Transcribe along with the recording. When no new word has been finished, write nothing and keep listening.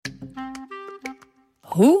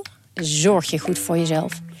Hoe zorg je goed voor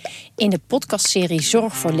jezelf? In de podcastserie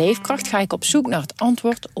Zorg voor Leefkracht ga ik op zoek naar het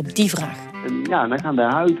antwoord op die vraag. Ja, dan gaan de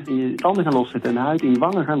huid in je tanden gaan loszitten en de huid in je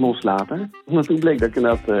wangen gaan loslaten. Omdat toen bleek dat ik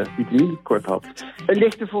inderdaad vitaminetekort had. Een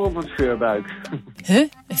lichte vorm van scheurbuik. Een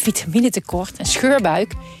vitaminetekort, een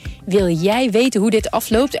scheurbuik? Wil jij weten hoe dit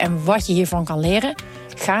afloopt en wat je hiervan kan leren?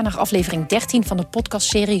 Ga naar aflevering 13 van de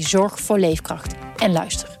podcastserie Zorg voor Leefkracht en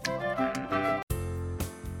luister.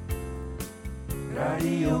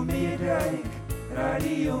 Radio Meerdijk,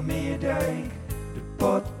 Radio Meerdijk, de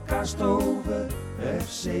podcast over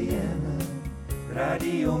FCM.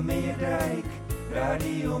 Radio Meerdijk,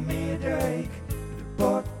 Radio Meerdijk, de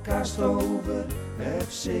podcast over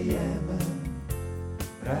FCM.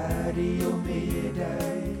 Radio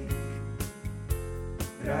Meerdijk,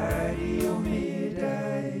 Radio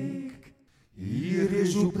Meerdijk. Hier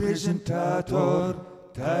is uw presentator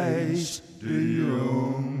Thijs de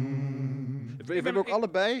Jong. We hebben ook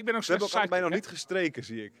allebei, we hebben ook allebei nog niet gestreken,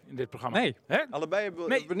 zie ik. In dit programma. Nee. Hè? Allebei hebben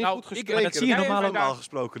we niet goed gestreken. Maar dat zie je normaal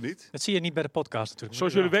gesproken niet. Dat zie je niet bij de podcast natuurlijk.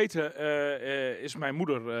 Zoals jullie weten is mijn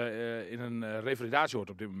moeder in een revalidatieoord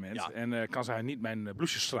op dit moment. Ja. En kan zij niet mijn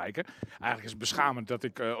blouses strijken. Eigenlijk is het beschamend dat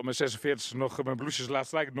ik op mijn 46 nog mijn blouses laat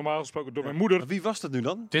strijken. Normaal gesproken door mijn moeder. Maar wie was het nu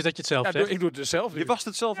dan? Het is dat je het zelf zegt. Ik doe het zelf. Je wast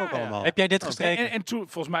het zelf ook allemaal. Heb jij dit gestreken? En toen,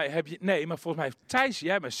 volgens mij heb je... Nee, maar volgens mij heeft Thijs,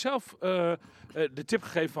 jij mij zelf de tip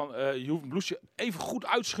gegeven van... je hoeft een blouseje even goed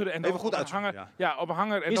uitschudden. En even goed uitschudden. Ja, op een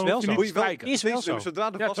hanger. En is dan wel hoef je zo. niet te strijken. Is wel zo. Zodra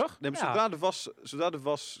de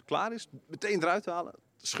was klaar is, meteen eruit halen,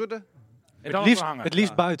 schudden. En dan het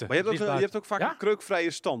liefst buiten. Maar je hebt ook vaak een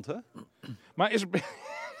kreukvrije stand, hè? Maar is het...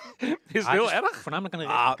 Is het heel erg? Voornamelijk aan de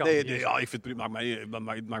rechterkant. Ik vind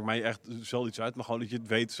het maakt mij echt zelf iets uit. Maar gewoon dat je het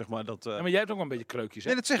weet, zeg maar. Dat, maar jij hebt ook wel een beetje kreukjes, hè?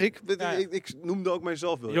 Nee, dat zeg ik. Ik noemde ook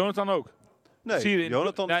mijzelf wel. Jonathan ook? Nee, zie je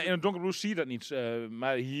Jonathan... in een donkere blouse zie je dat niet.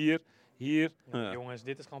 Maar hier... Ja, jongens,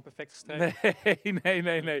 dit is gewoon perfect gestreken.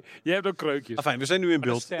 Nee. Je hebt ook kreukjes. Enfin, we zijn nu in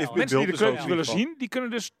beeld. Mensen die de kreukjes willen zien, die kunnen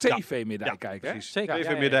dus TV-Meerdijk kijken. Precies.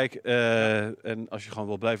 TV Meerdijk. En als je gewoon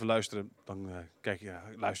wil blijven luisteren, dan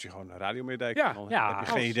luister je gewoon naar Radio Meerdijk. Dan heb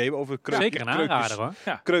je geen idee over kreukjes. Zeker een aanrader, hoor.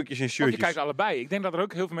 Kreukjes en shirtjes. Of je kijkt allebei. Ik denk dat er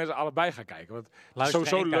ook heel veel mensen allebei gaan kijken. Want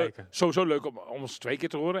sowieso leuk om ons 2 keer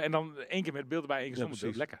te horen. En dan 1 keer met beeld erbij, 1 keer zonder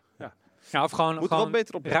beeld. Lekker. Ja, of gewoon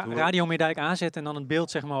beter op Radio Meerdijk aanzetten en dan het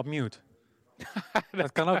beeld zeg maar op mute.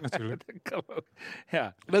 Dat kan ook natuurlijk. Dat kan ook.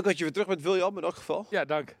 Ja. Leuk dat je weer terug bent, William, in elk geval. Ja,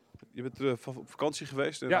 dank. Je bent op vakantie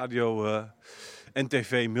geweest in Radio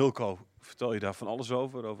NTV Milko. Vertel je daar van alles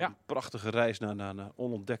over? Over een prachtige reis naar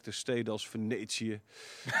onontdekte steden als Venetië,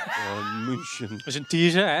 München. Dat is een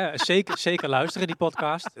teaser, hè? Zeker luisteren, die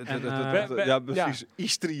podcast. Ja, precies.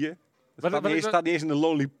 Istrië. Het staat niet eens in de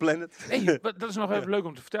Lonely Planet. Hey, dat is nog even leuk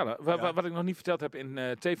om te vertellen. Wat ik nog niet verteld heb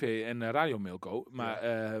in TV en Radio Milko. Maar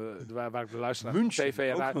waar ik de luisteraar München,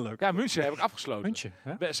 TV en Radio... Ja, München heb ik afgesloten. München,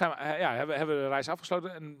 hè? We hebben de reis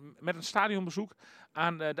afgesloten. En met een stadionbezoek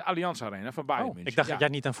aan de Allianz Arena van Bayern München. Ik dacht dat jij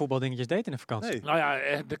niet aan voetbaldingetjes deed in de vakantie. Nee. Nou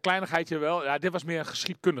ja, de kleinigheidje wel. Ja, dit was meer een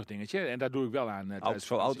geschiedkundig dingetje. En daar doe ik wel aan.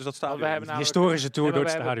 Zo oud is dat stadion. We hebben historische tour door het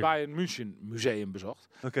stadion. We hebben het Bayern München museum bezocht.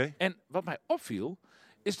 Okay. En wat mij opviel...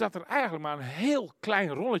 is dat er eigenlijk maar een heel klein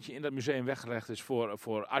rolletje in dat museum weggelegd is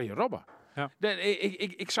voor Arjen Robben. Ja.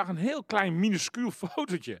 Ik zag een heel klein, minuscuul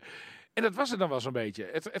fotootje. En dat was het dan wel zo'n beetje.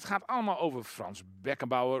 Het gaat allemaal over Frans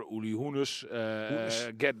Beckenbauer, Uli Hoeneß,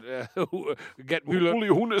 Gerd Müller. Uli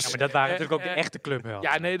Hoeneß. Ja, maar dat waren natuurlijk ook de echte club.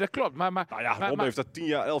 Ja, nee, dat klopt. Maar Robben heeft dat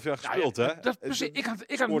 11 jaar gespeeld, hè? Ik had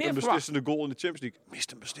meer een verwacht. beslissende goal in de Champions League.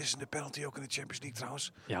 Mist een beslissende penalty ook in de Champions League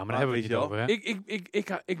trouwens. Ja, maar daar hebben we het over, hè?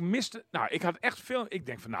 Ik miste... Nou, ik had echt veel... Ik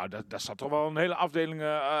denk van, daar zat toch wel een hele afdeling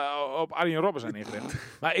op Arjen Robben zijn ingericht.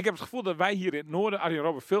 Maar ik heb het gevoel dat wij hier in het noorden Arjen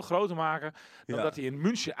Robben veel groter maken dan dat hij in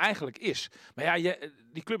München eigenlijk is. Maar ja,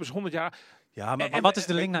 die club is 100 jaar... Ja, maar wat is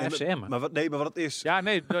de link naar FCM? Maar wat het is... Ja,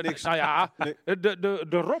 nee, niks. Nou ja, de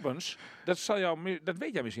Robbens, dat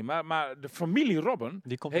weet jij misschien, maar de familie Robben...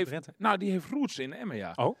 Die komt die heeft roots in Emmen,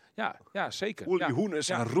 ja. Oh? Ja, zeker. Uli Hoeneß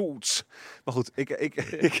en roots. Maar goed,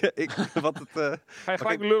 wat het... Ga je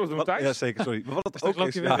gelijk lullig doen, Thijs? Ja, zeker, sorry. Maar wat het ook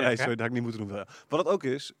is... sorry, dat had ik niet moeten doen. Wat het ook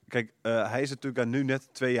is, kijk, hij is natuurlijk nu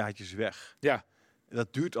net 2 jaartjes weg. Ja.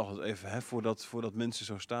 Dat duurt altijd even, hè, voordat mensen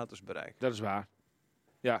zo'n status bereiken. Dat is waar.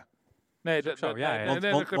 Ja. Nee, was er een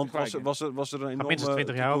enorme...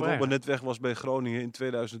 Toen Robben net weg was bij Groningen in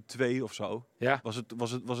 2002 of zo. Ja.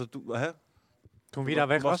 Was het toen... Hè? Toen wie daar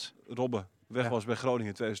weg was? Robben weg was bij Groningen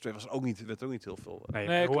in 2002 werd ook niet heel veel.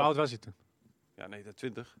 Nee, hoe oud was hij toen? Ja, nee, dat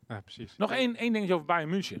 20. Ja, precies. Nog één dingetje over Bayern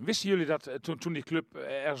München. Wisten jullie dat toen die club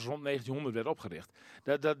ergens rond 1900 werd opgericht,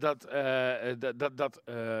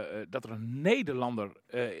 dat er een Nederlander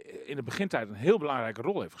in de begintijd een heel belangrijke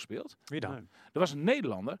rol heeft gespeeld? Wie dan? Nee. Er was een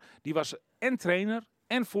Nederlander, die was en trainer,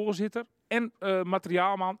 en voorzitter, en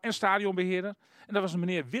materiaalman, en stadionbeheerder. En dat was een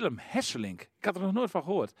meneer Willem Hesselink. Ik had er nog nooit van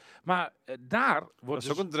gehoord. Maar daar wordt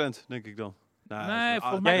Dat is ook een trend, denk ik dan. Nou, Nee,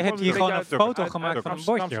 volgens mij Jij hebt hier gewoon een foto gemaakt van een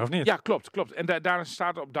bordje, of niet? Ja, klopt. En daar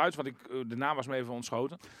staat op Duits, want de naam was me even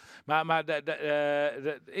ontschoten. Maar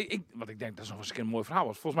wat ik denk, dat is nog eens een keer een mooi verhaal.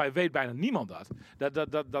 Want volgens mij weet bijna niemand dat.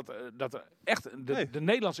 Dat er echt de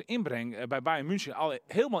Nederlandse inbreng bij Bayern München al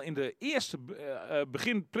helemaal in de eerste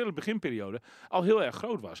prille beginperiode al heel erg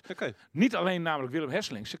groot was. Okay. Niet alleen namelijk Willem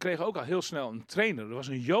Hesselink. Ze kregen ook al heel snel een trainer. Er was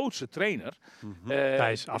een Joodse trainer.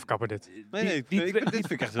 Thijs, afkappen dit. Dit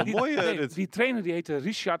vind ik echt heel mooi. Die trainer die heette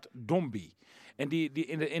Richard Dombey. En die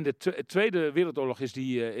in de Tweede Wereldoorlog is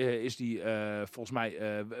die volgens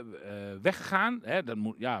mij weggegaan. Hè, dat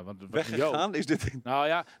moet, ja, want weggegaan? Is dit... Nou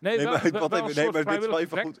ja, nee, maar dit is wel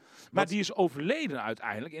even goed. Maar die is overleden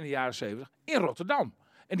uiteindelijk in de jaren 70 in Rotterdam.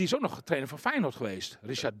 En die is ook nog trainer van Feyenoord geweest,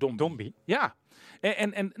 Richard Dombey. Ja.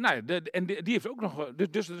 En die heeft ook nog...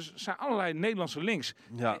 Dus er zijn allerlei Nederlandse links.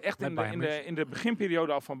 Ja, echt in de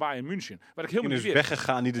beginperiode al van Bayern München. Waar ik helemaal niet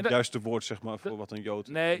weggegaan, niet het juiste woord, zeg maar, voor wat een Jood...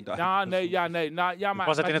 Nee. Maar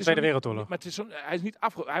was dat in de Tweede Wereldoorlog? Maar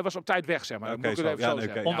hij was op tijd weg, zeg maar.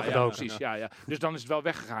 Ondergedoken. Precies, ja. Dus dan is het wel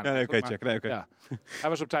weggegaan. Ja, oké. Hij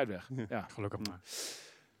was op tijd weg. Ja. Gelukkig maar.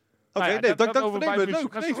 Oké, dank voor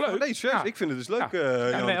leuk. Dat is toch leuk? Nee, serieus, ik vind het dus leuk.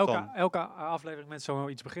 Elke aflevering met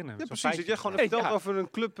zoiets beginnen. Ja, precies. Dat jij gewoon vertelt over een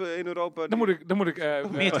club in Europa. Dan moet ik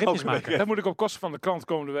meer tripjes maken. Dan moet ik op kosten van de krant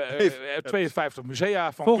komen. 52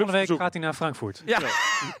 musea van volgende week gaat hij naar Frankfurt. Ja.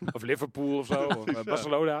 Of Liverpool of zo. Of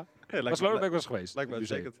Barcelona. Barcelona ben ik wel eens geweest. Lijkt me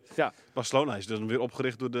uitstekend. Ja. Barcelona is dus weer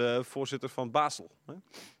opgericht door de voorzitter van Basel.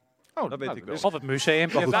 Oh, dat weet ik wel. Of het museum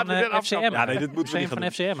van FCM. Ja, nee, dit moeten we niet van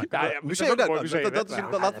doen. FCM.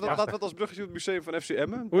 Laten we dat als bruggetje op het museum van FCM.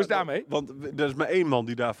 Hoe is het daarmee? Want er is maar één man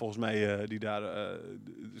die daar volgens mij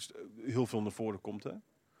heel veel naar voren komt. Hè?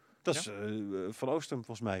 Dat is Van Oostum,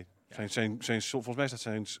 volgens mij. Volgens mij is dat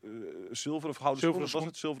zijn zilveren of gouden schoen. Was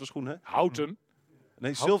het zilveren schoen, hè? Houten.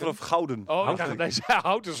 Nee, zilver of gouden. Oh, ik dacht deze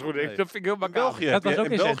houten schoenen. Dat vind ik heel makkelijk. Dat was ook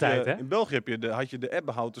in zijn tijd, hè? In België had je de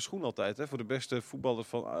ebbenhouten schoen altijd, hè? Voor de beste voetballer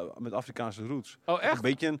met Afrikaanse roots. Oh, echt? Een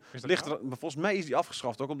beetje maar volgens mij is die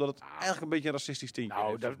afgeschaft ook, omdat het eigenlijk een beetje een racistisch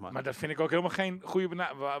tintje heeft. Maar dat vind ik ook helemaal geen goede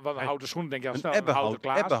benadering. Wat een houten schoen, denk je al snel. Een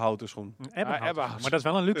ebbenhouten schoen. Maar dat is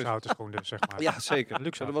wel een luxe houten schoen, dus zeg maar. Ja, zeker.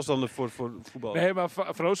 Luxe. Dat was dan voor voetbal. Nee, maar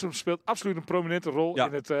Van Oostum speelt absoluut een prominente rol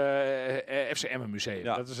in het FCM museum.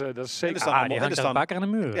 Ja. Dat is zeker. Die hangt een paar keer aan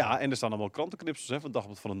de muur. Ja, en er staan allemaal krantenknipsels van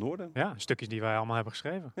Dagblad van het Noorden. Ja, stukjes die wij allemaal hebben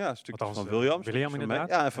geschreven. Ja, stukjes van William inderdaad.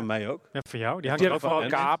 Ja, en van mij ook. Ja, van jou. Die hangt hangt ook van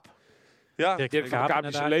Kaap. Ja, Dirk van Kaap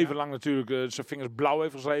die zijn leven lang natuurlijk zijn vingers blauw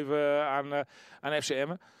heeft geschreven aan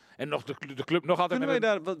FCM. En nog de club nog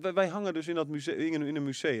altijd... Wij hangen dus in een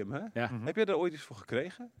museum, hè? Ja. Heb jij daar ooit iets voor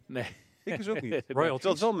gekregen? Nee. Ik dus ook niet.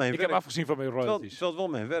 Royalties. Ik heb afgezien van mijn royalties. Terwijl het wel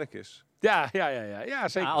mijn werk is. Ja,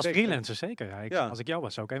 zeker. Als freelancer zeker. Als ik jou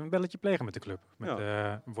was, zou ik even een belletje plegen met de club.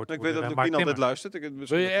 Ik weet dat Lukien altijd luistert.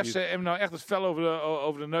 Wil je FCM nou echt het vel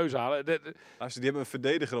over de neus halen? Die hebben een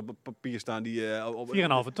verdediger op het papier staan die 4,5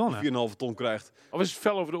 ton. 4,5 ton krijgt. Of is het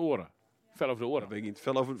vel over de oren? Fel over de oren. Weet ik niet.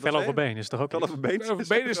 Fel over been is toch ook? Fel over been? Fel over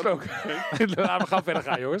been is het ook. Laten we gaan verder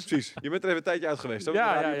gaan, jongens. Precies. Je bent er even een tijdje uit geweest.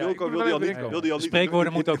 Wilco wilde al niet.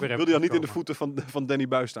 Spreekwoorden moeten ook weer wilde al niet in de voeten van Danny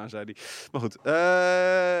Buis staan, zei hij. Maar goed.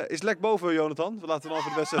 Is lek boven, Jonathan? We laten het over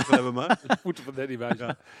de wedstrijd hebben, maar. De voeten van Danny Buis.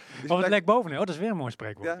 Of het lek boven? Oh, dat is weer een mooi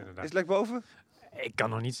spreekwoord. Ja, is het lek boven? Je kan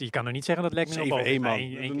nog niet zeggen dat het lek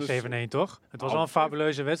 7-1 toch? Het was wel een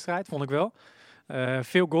fabuleuze wedstrijd, vond ik wel.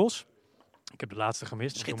 Veel goals. Ik heb de laatste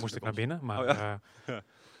gemist, dus toen moest ik naar binnen. Maar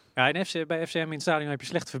bij FCM in het stadion heb je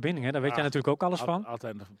slechte verbindingen. Daar weet jij natuurlijk ook alles van.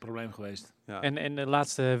 Altijd een probleem geweest. Ja. En de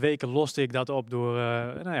laatste weken loste ik dat op door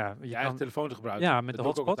je eigen telefoon te gebruiken. Ja, met de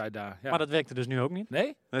hotspot. Daar. Ja. Maar dat werkte dus nu ook niet.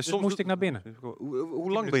 Nee? Dus moest ik naar binnen.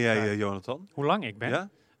 Hoe lang ben jij, Jonathan? Hoe lang ik ben? Ja?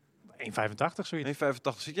 1,85 zoiets.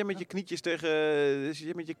 1,85. Zit jij met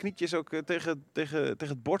je knietjes ook tegen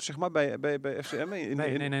het bord, zeg maar, bij FCM?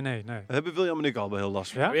 Nee. Hebben William en ik al wel heel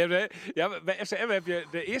last van. Ja, bij FCM heb je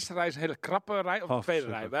de eerste rij is een hele krappe rij, of de tweede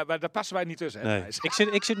rij. Maar daar passen wij niet tussen. Nee.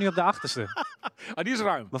 Ik zit nu op de achterste. Die is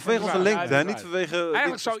ruim. Maar vanwege onze lengte, hè? Niet vanwege...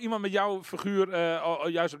 Eigenlijk zou iemand met jouw figuur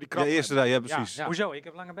juist op die krappe... De eerste rij, ja, precies. Ja. Hoezo? Ik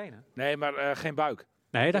heb lange benen. Nee, maar geen buik.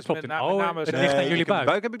 Nee, dat dus klopt. Het ligt aan jullie buik.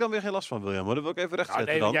 Buik heb ik dan weer geen last van, William. Maar dat wil ik even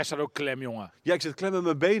rechtzetten dan. Jij staat ook klem, jongen. Ja, ik zit klem met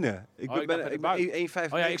mijn benen. Ik ben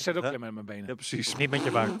 1,5. Oh ja, ik zit ook klem met mijn benen. Ja, precies. Niet met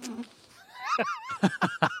je buik.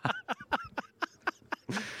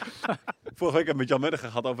 Vorige week heb ik met Jan Menniger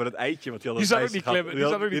gehad over het eitje. Want die zat ook niet klem.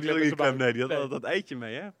 Die had dat eitje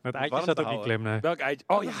mee, hè? Het eitje zat ook niet klem, nee. Welk eitje?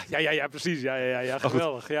 Oh ja, precies. Ja,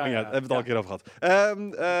 geweldig. Ja, daar hebben we het al een keer over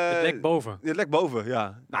gehad. Het lek boven. Het lek boven,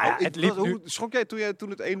 ja. Hoe schrok jij toen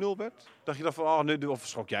het 1-0 werd? Dacht je dan van, of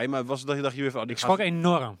schrok jij? Maar dacht je weer van... Ik schrok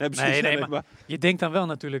enorm. Nee, maar je denkt dan wel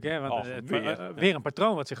natuurlijk, hè. Want weer een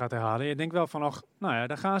patroon wat zich gaat herhalen. Je denkt wel van,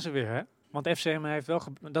 daar gaan ze weer, hè. Want FCM heeft wel,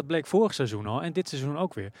 dat bleek vorig seizoen al en dit seizoen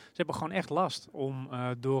ook weer. Ze hebben gewoon echt last om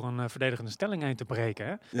door een verdedigende stelling heen te breken.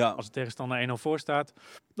 Hè? Ja. Als de tegenstander 1-0 voor staat,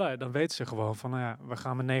 dan weten ze gewoon van, we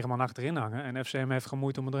gaan met 9 man achterin hangen. En FCM heeft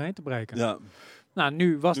gemoeid om er doorheen te breken. Ja. Nou,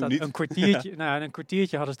 nu was dat een kwartiertje. Een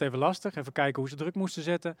kwartiertje hadden ze het even lastig. Even kijken hoe ze druk moesten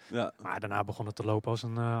zetten. Ja. Maar daarna begon het te lopen als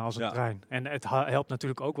een trein. En het helpt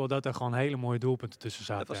natuurlijk ook wel dat er gewoon hele mooie doelpunten tussen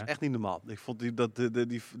zaten. Dat was echt niet normaal. Ik vond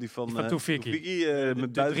die van Toefiki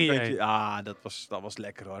met buitenbeentje. Ja, dat was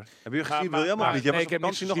lekker hoor. Heb je gezien? Wil je helemaal niet? Nee, ik heb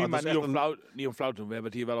niet gezien, maar niet om flauw te doen. We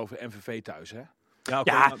hebben het hier wel over MVV thuis, hè?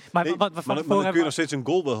 Ja, maar dan kun je nog steeds een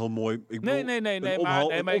goal wel heel mooi. Nee, een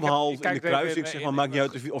omhaal in de kruising, zeg maar, maakt niet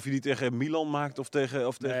uit of je die tegen Milan maakt of tegen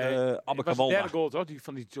Abakabal. Dat was de derde goal, toch? Die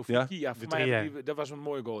van die Sofie. Ja, voor mij dat was een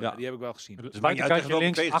mooie goal. Ja, die heb ik wel gezien. Dus maakt niet uit tegen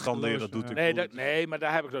welke tegenstander dat doet. Nee, maar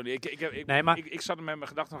daar heb ik nog niet. Ik zat er met mijn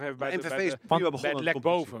gedachten nog even bij het lek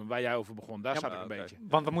boven, waar jij over begon. Daar zat ik een beetje.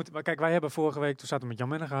 Want kijk, wij hebben vorige week, toen zaten we met Jan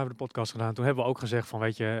Menniger, de podcast gedaan. Toen hebben we ook gezegd van,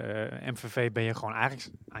 weet je, MVV ben je gewoon eigenlijk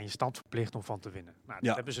aan je stand verplicht om van te winnen. Nou,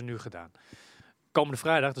 dat hebben ze nu gedaan. Komende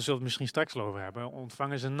vrijdag, daar zullen we het misschien straks over hebben,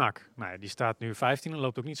 ontvangen ze NAC. Nou, die staat nu 15,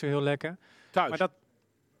 loopt ook niet zo heel lekker. Thuis? Maar dat...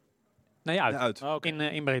 Nee, uit. Oh, okay.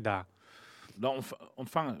 In Breda. Dan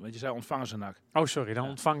ontvangen, want je zei ontvangen ze NAC. Oh, sorry, dan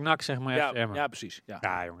ontvangt NAC zeg maar FCM. Ja, precies.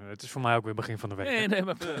 Ja, jongen, het is voor mij ook weer begin van de week. Nee,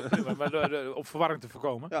 maar om verwarring te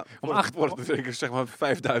voorkomen. Ja, om 8 uur zeg maar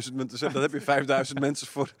 5000 mensen. Dan heb je 5000 mensen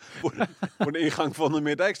voor de ingang van de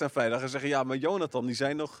Meerdijks naar vrijdag. En zeggen, ja, maar Jonathan, die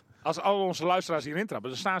zijn nog... Als al onze luisteraars hierin trappen,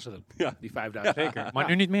 dan staan ze er. Ja. Die 5000. Ja. Zeker. Maar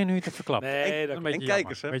nu niet meer, nu je het hebt verklapt. Nee, en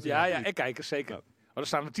kijkers, hè? Ja, en kijkers, zeker. Maar er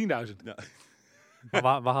staan er 10.000. Ja. Maar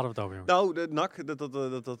waar hadden we het over, jongens? Nou, de NAC,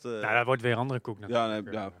 dat wordt weer een andere koek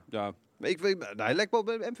natuurlijk. Ja. Ik weet, hij lijkt wel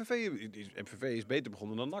bij MVV is beter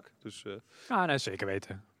begonnen dan NAC. Dus, nee, zeker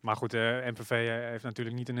weten. Maar goed, MVV heeft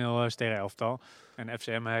natuurlijk niet een heel sterre elftal. En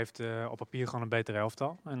FCM heeft op papier gewoon een betere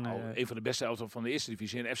elftal. En, een van de beste elftal van de eerste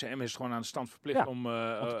divisie. En FCM is gewoon aan de stand verplicht om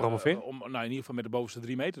te promoveren. Om in ieder geval met de bovenste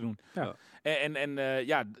 3 mee te doen. Ja. En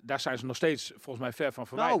daar zijn ze nog steeds volgens mij ver van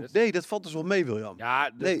verwijderd. Nou, nee, dat valt dus wel mee, William. Ja,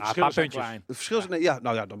 de verschillen zijn klein. De verschillen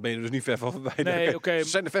zijn, dan ben je dus niet ver van verwijderd. Nee, oké. Ze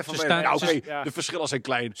zijn er ver van verwijderd. De verschillen zijn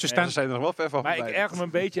klein. Ze zijn er nog wel ver van verwijderd. Maar ik erger me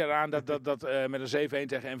een beetje eraan dat met een 7-1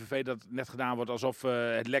 tegen MVV dat net gedaan wordt alsof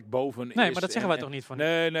het lek boven is. Nee, maar dat zeggen wij toch niet van.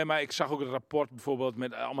 Nee, maar ik zag ook het rapport bijvoorbeeld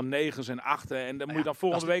met allemaal 9's en 8's. En dan moet je dan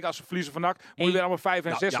volgende week, als ze verliezen van NAC, moet je weer allemaal 5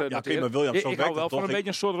 en 6. Maar William, ik hou wel van een beetje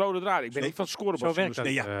een soort rode draad. Ik ben niet van het scoren. Zo werkt dat.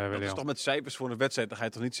 Dat is toch met cijfers voor een wedstrijd. Dan ga je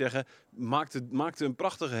toch niet zeggen, maakte een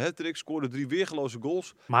prachtige hat-trick, scoorde 3 weergeloze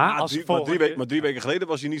goals. Maar 3 weken geleden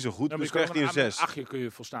was hij niet zo goed, dus krijgt hij een 6. 8 kun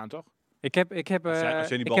je volstaan, toch? Ik heb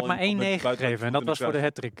maar 1 9 gegeven en dat was voor de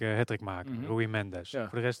hat-trick maken. Rui Mendes. Ja.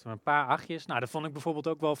 Voor de rest een paar 8'jes. Nou, dat vond ik bijvoorbeeld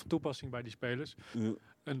ook wel van toepassing bij die spelers.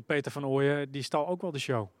 En Peter van Ooyen, die stal ook wel de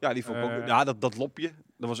show. Ja, die vond ik ook. Ja, dat lopje,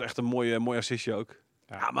 dat was echt een mooi assistje ook.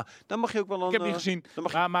 Ja, maar dan mag je ook wel een... Ik heb niet gezien.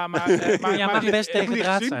 Maar je mag best tegen de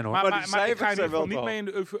draad zijn, hoor. Maar ik ga in ieder geval niet mee in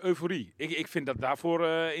de euforie. Ik vind dat daarvoor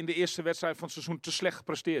in de eerste wedstrijd van het seizoen te slecht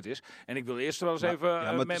gepresteerd is. En ik wil eerst wel eens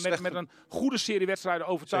even met een goede serie wedstrijden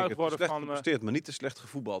overtuigd worden van... Slecht gepresteerd, maar niet te slecht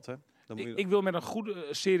gevoetbald, hè? Ik wil met een goede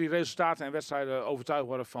serie resultaten en wedstrijden overtuigd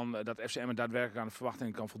worden van dat FCM daadwerkelijk aan de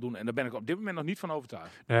verwachtingen kan voldoen. En daar ben ik op dit moment nog niet van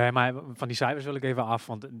overtuigd. Nee, maar van die cijfers wil ik even af,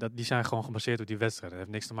 want die zijn gewoon gebaseerd op die wedstrijden. Dat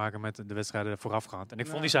heeft niks te maken met de wedstrijden voorafgaand. En ik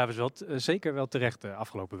vond die cijfers wel zeker wel terecht de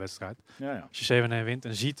afgelopen wedstrijd. Ja. Als je 7-1 wint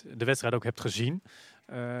en de wedstrijd ook hebt gezien,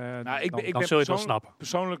 dan zul je het wel snappen.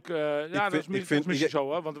 Persoonlijk, dat is misschien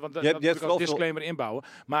zo, hè, want dat moet ik als disclaimer inbouwen.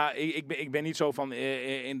 Maar ik ben niet zo van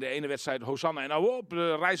in de ene wedstrijd Hosanna en nou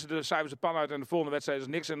reizen de cijfers de pan uit en de volgende wedstrijd is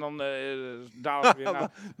niks en dan dalen we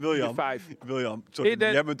weer naar 5. William, sorry,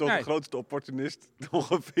 jij bent toch de grootste opportunist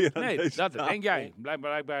ongeveer. Nee, dat denk jij.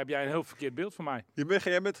 Blijkbaar heb jij een heel verkeerd beeld van mij.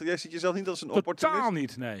 Jij ziet jezelf niet als een opportunist? Totaal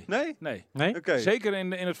niet, nee. Nee? Okay. Zeker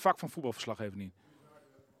in het vak van voetbalverslaggever niet.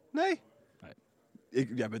 Nee?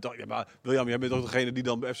 William, jij bent toch degene die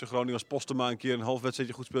dan bij FC Groningen als Postema een keer een half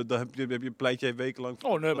wedstrijdje goed speelt. Dan heb je pleit jij wekenlang.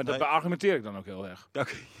 Oh nee, maar dat beargumenteer ik dan ook heel erg.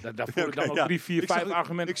 Okay. Daar voer ik dan ook 3, 4, 5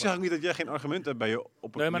 argumenten. Ik zeg ook niet dat jij geen argument hebt bij je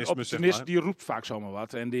opportunisme. Nee, maar een opportunist die roept vaak zomaar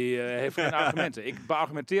wat en die heeft geen argumenten. Ik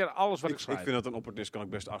beargumenteer alles wat ik schrijf. Ik vind dat een opportunist kan ik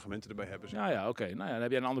best argumenten erbij hebben. Zeg. Ja, oké. Nou ja, dan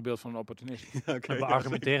heb jij een ander beeld van een opportunist. Een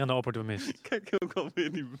beargumenterende opportunist. Kijk ook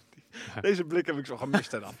alweer deze blik heb ik zo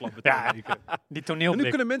gemist in de afgelopen die toneelblik. En nu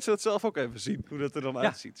kunnen mensen dat zelf ook even zien, hoe dat er dan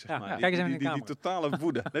uitziet. Zeg maar. Kijk eens even in de die totale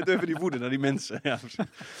woede. Net even die woede naar die mensen. Ja,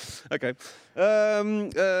 Oké.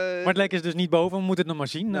 Maar het lek is dus niet boven. We moeten het nog maar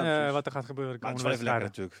zien wat er gaat gebeuren. Maar het is wel even lekker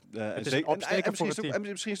natuurlijk.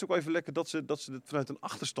 Misschien is het ook wel even lekker dat ze het vanuit een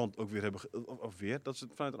achterstand ook weer hebben. Dat ze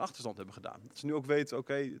het vanuit een achterstand hebben gedaan. Dat ze nu ook weten,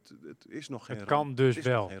 het is nog geen ramp. Het kan dus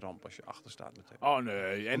wel. Geen ramp als je achter staat meteen. Oh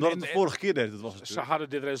nee. Omdat het de vorige keer deed, dat was het. Ze hadden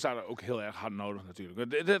dit resultaat ook heel erg hard nodig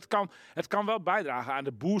natuurlijk. Het kan wel bijdragen aan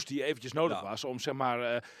de boost die eventjes nodig was om zeg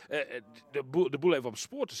maar de boel even op het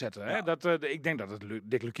spoor te zetten. Hè? Ik denk dat het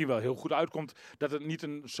Dick Lukien wel heel goed uitkomt dat het niet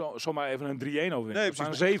zomaar even een 3-1 overwinning. Nee, precies.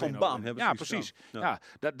 Een 7 baan hebben. Ja, precies. Ja,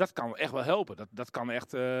 dat kan echt wel helpen. Dat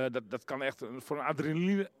kan echt voor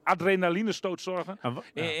een adrenalinestoot zorgen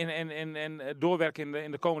en doorwerken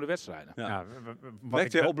in de komende wedstrijden. Ja.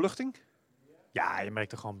 Merkt jij opluchting? Ja, je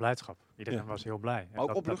merkte gewoon blijdschap. Iedereen was heel blij.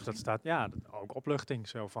 Ook opluchting? Ook opluchting.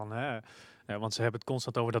 Zo van, want ze hebben het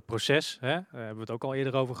constant over dat proces. Daar hebben we het ook al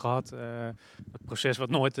eerder over gehad. Het proces wat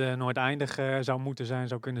nooit eindig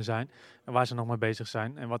zou kunnen zijn. En waar ze nog mee bezig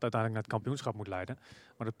zijn. En wat uiteindelijk naar het kampioenschap moet leiden.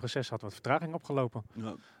 Maar het proces had wat vertraging opgelopen.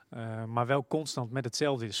 Ja. Maar wel constant met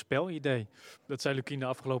hetzelfde spelidee. Dat zei Lukien de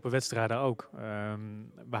afgelopen wedstrijden ook.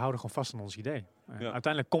 We houden gewoon vast aan ons idee.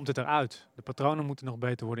 Uiteindelijk komt het eruit. De patronen moeten nog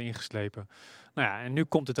beter worden ingeslepen. Nou ja, en nu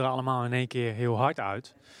komt het er allemaal in één keer heel hard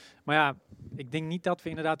uit. Maar ja, ik denk niet dat we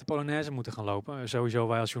inderdaad de Polonaise moeten gaan lopen. Sowieso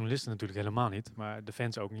wij als journalisten natuurlijk helemaal niet. Maar de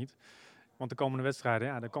fans ook niet. Want de komende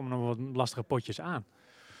wedstrijden, daar komen nog wat lastige potjes aan.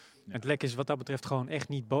 Ja. Het lek is wat dat betreft gewoon echt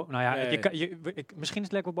niet boven. Nou ja, misschien is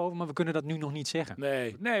het lek wel boven, maar we kunnen dat nu nog niet zeggen.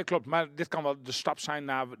 Nee, klopt. Maar dit kan wel de stap zijn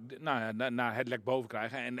naar het lek boven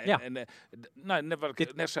krijgen. Wat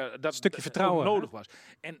ik net zei, dat stukje vertrouwen nodig was.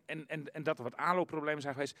 En dat er wat aanloopproblemen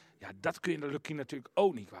zijn geweest. Ja, dat kun je de Lukien natuurlijk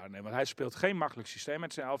ook niet waarnemen. Want hij speelt geen makkelijk systeem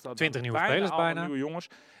met zijn elftal. 20 nieuwe spelers bijna. Nieuwe jongens.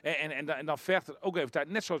 En dan vergt het ook even tijd.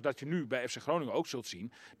 Net zoals dat je nu bij FC Groningen ook zult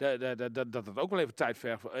zien. Dat het ook wel even tijd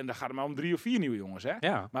vergt. En dan gaat het maar om 3 of 4 nieuwe jongens. Hè?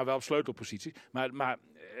 Ja. Maar wel op sleutelpositie. Maar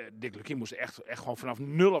Dick Lukien moest echt gewoon vanaf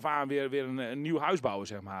 0 af aan weer een nieuw huis bouwen,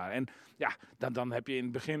 zeg maar. En ja, dan heb je in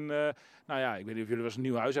het begin... ik weet niet of jullie wel eens een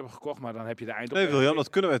nieuw huis hebben gekocht, maar dan heb je de eind op... Nee, William, dat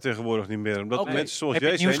kunnen wij tegenwoordig niet meer. Omdat mensen zoals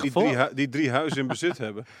jij zijn die 3 huizen in bezit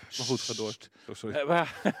hebben. Maar goed, ga door. Sorry.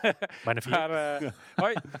 Bijna 4.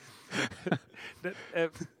 Hoi.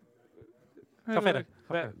 Ga verder.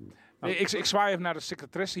 Nee, ik zwaai even naar de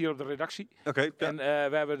secretaresse hier op de redactie. Okay, ja. En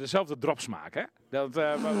we hebben dezelfde dropsmaak, hè?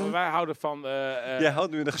 Wij houden van... Jij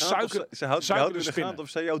houdt nu in de gaten ze houdt nu in de gaten of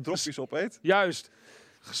zij jouw dropjes opeet? Juist.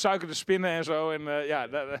 Gesuikerde spinnen en zo.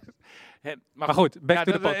 Maar goed, back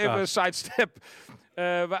to the podcast. Even een sidestep.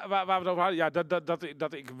 Waar we het over hadden,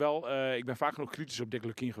 dat ik wel... ik ben vaak genoeg kritisch op Dick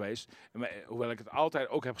Lukien geweest. Hoewel ik het altijd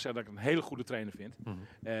ook heb gezegd dat ik een hele goede trainer vind.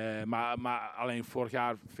 Mm-hmm. Maar alleen vorig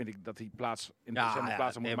jaar vind ik dat hij plaats in december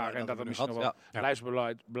plaats moet maken. En dat het misschien nog wel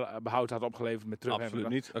lijstbehoud had opgeleverd met terug. Absoluut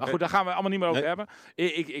niet. Okay. Maar goed, daar gaan we allemaal niet meer over hebben.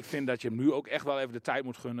 Ik vind dat je hem nu ook echt wel even de tijd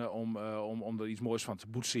moet gunnen om er iets moois van te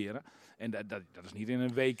boetseren. En dat is niet in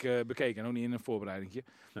een week bekeken. En ook niet in een voorbereidingje.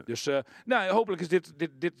 Nee. Dus hopelijk is dit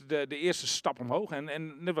de eerste stap omhoog.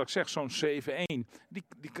 En net wat ik zeg, zo'n 7-1.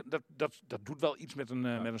 Dat doet wel iets met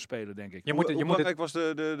een speler, denk ik. Hoe belangrijk was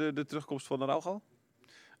de terugkomst van Araujo?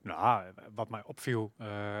 Nou, wat mij opviel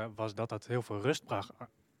was dat heel veel rust bracht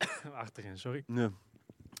achterin. Sorry. Ja.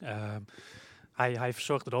 Hij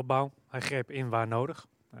verzorgde de opbouw. Hij greep in waar nodig.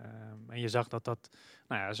 En je zag dat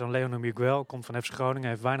zo'n Leonel Miguel komt van FC Groningen,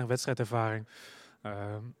 heeft weinig wedstrijdervaring.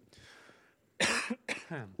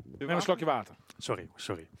 Neem een slokje water.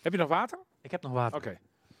 Sorry. Heb je nog water? Ik heb nog water. Oké.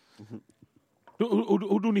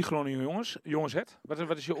 Hoe doen die Groningen jongens het?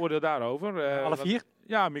 Wat is je oordeel daarover? Alle 4?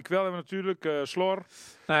 Ja, Miguel hebben we natuurlijk, Slor.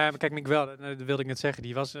 Maar kijk, Miguel, dat wilde ik net zeggen,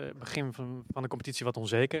 die was begin van de competitie wat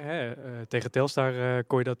onzeker. Hè? Tegen Telstar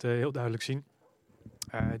kon je dat heel duidelijk zien.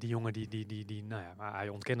 Die jongen, hij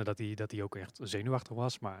ontkende dat hij ook echt zenuwachtig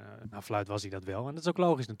was. Maar naar fluit was hij dat wel. En dat is ook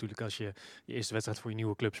logisch natuurlijk als je je eerste wedstrijd voor je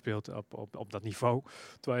nieuwe club speelt op dat niveau.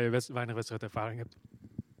 Terwijl je weinig wedstrijdervaring hebt.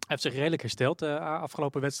 Hij heeft zich redelijk hersteld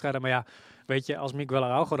afgelopen wedstrijden. Maar ja, weet je, als Miguel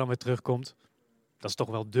Araujo dan weer terugkomt. dat is toch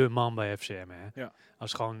wel de man bij FCM. Hè? Ja.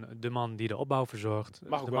 Als gewoon de man die de opbouw verzorgt.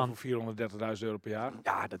 Mag ook de wel man voor €430.000 per jaar.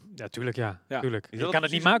 Ja, tuurlijk. Ja. Ja. Tuurlijk. Is Je dat kan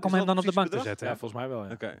het niet precies- maken om is hem dat dan op de bank te precies zetten. Ja, hè? volgens mij wel,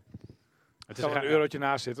 ja. Oké. Het is wel een eurotje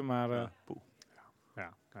naast zitten, maar...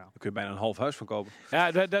 Ja. Daar kun je bijna een half huis van kopen.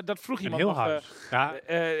 Ja, dat vroeg Een iemand heel nog.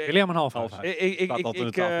 huis. William een half huis. Staat altijd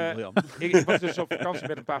een tafel, Jan. Ik was dus op vakantie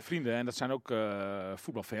met een paar vrienden en dat zijn ook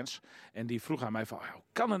voetbalfans. En die vroegen aan mij van, hoe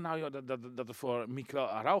kan het nou joh, dat er voor Miguel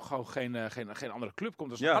Araujo geen andere club komt?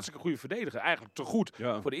 Dat is een hartstikke goede verdediger. Eigenlijk te goed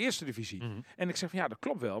voor de eerste divisie. Mhm. En ik zeg van ja, dat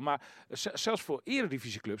klopt wel. Maar zelfs voor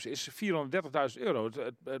eredivisieclubs is €430.000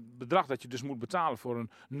 het bedrag dat je dus moet betalen voor een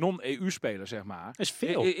non-EU-speler, zeg maar. Is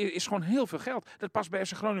veel. Is gewoon heel veel geld. Dat past bij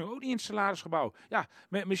FC Groningen ook niet in het salarisgebouw. Ja,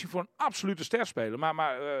 misschien voor een absolute sterspeler.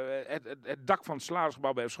 Maar het dak van het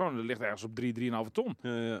salarisgebouw bij FC Groningen ligt ergens op 3,5 ton.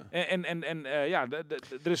 Ja.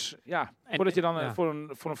 Er is, voordat je dan voor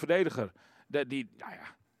een verdediger,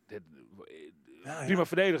 prima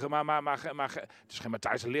verdediger, maar het is geen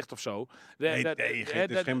Matthijs de Ligt of zo. Het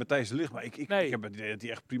is geen Matthijs de Ligt, maar ik heb het idee dat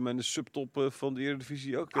hij echt prima in de subtop van de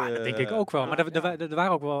Eredivisie ook... dat denk ik ook wel. Maar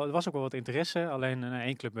er was ook wel wat interesse. Alleen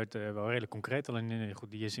één club werd wel redelijk concreet. Alleen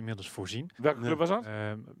goed, die is inmiddels voorzien. Welke club was dat?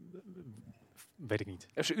 Weet ik niet.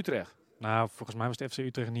 FC Utrecht. Nou, volgens mij was het FC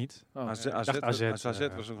Utrecht niet. AZ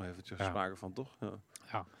was ook nog eventjes sprake van, toch? Ja.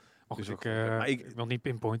 Maar goed, ook ik wil niet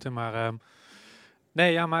pinpointen, maar...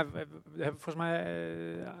 nee, ja, maar volgens mij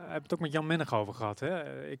heb ik het ook met Jan Mennig over gehad.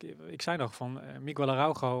 Hè? Ik zei nog van Miguel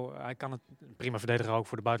Araujo, hij kan het prima verdedigen ook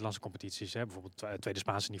voor de buitenlandse competities. Hè? Bijvoorbeeld tweede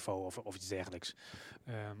Spaanse niveau of iets dergelijks.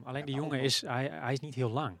 Alleen die jongen hij is niet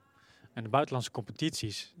heel lang. En de buitenlandse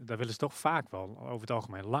competities, daar willen ze toch vaak wel over het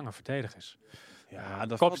algemeen lange verdedigers. Ja,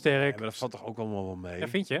 dat kopsterk. Maar dat valt toch ook allemaal wel mee? Ja,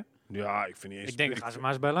 vind je? Ja, ik vind niet eens... Ik denk, gaan ze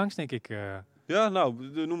maar eens bij langs, denk ik. Ja, nou,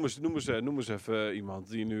 noem eens even iemand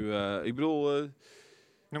die nu... ik bedoel...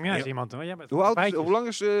 Noem jij eens iemand? Jij bent hoe lang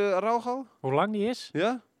is Araujo? Hoe lang die is?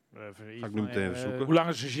 Ja? Ga ik nu meteen even zoeken. Hoe lang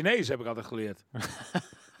is een Chinees, heb ik altijd geleerd.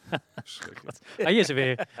 Hij is er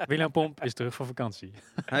weer. William Pomp is terug van vakantie.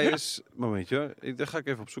 Hij is... Momentje, daar ga ik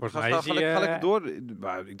even op zoek. Ga lekker door.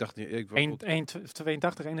 Maar ik dacht niet...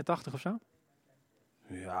 1,82, 81 of zo?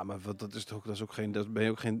 Ja, maar dat is ook geen... Dat ben je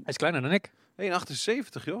ook geen... Hij is kleiner dan ik.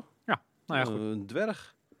 1,78 joh. Ja, nou ja, goed. Een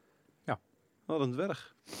dwerg. Ja. Wat een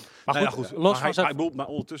dwerg. Maar nou goed, ja, los maar van maar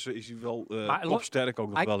ondertussen is hij wel kopsterk ook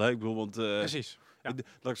nog wel. Hè? Ik bedoel, want... precies. Ja.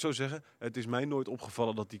 Laat ik zo zeggen, het is mij nooit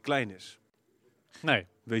opgevallen dat hij klein is. Nee.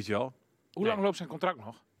 Weet je al? Hoe lang loopt zijn contract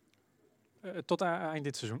nog? Tot eind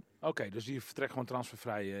dit seizoen. Oké, dus die vertrekt gewoon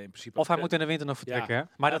transfervrij in principe. Of hij moet in de winter nog vertrekken. Hè?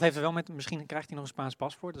 Maar dat heeft er wel met... Misschien krijgt hij nog een Spaans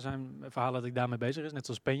paspoort. Er zijn verhalen dat hij daarmee bezig is. Net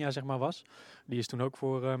zoals Peña zeg maar was. Die is toen ook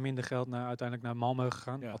voor minder geld uiteindelijk naar Malmö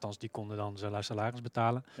gegaan. Ja. Althans, die konden dan zijn salaris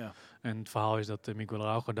betalen. Ja. En het verhaal is dat Miguel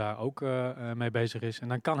Araujo daar ook mee bezig is. En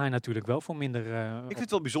dan kan hij natuurlijk wel voor minder... ik vind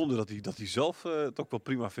het wel bijzonder dat hij zelf het ook wel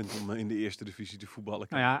prima vindt om in de eerste divisie te voetballen.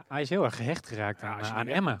 Nou ja, hij is heel erg gehecht geraakt aan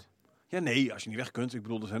Emmen. Ja, nee, als je niet weg kunt. Ik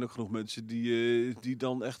bedoel, er zijn ook genoeg mensen die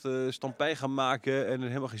dan echt stampij gaan maken en er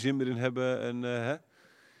helemaal geen zin meer in hebben. En, hè?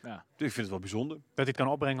 Ja. Ik vind het wel bijzonder. Dat hij het kan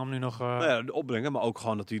opbrengen om nu nog... Nou ja, opbrengen, maar ook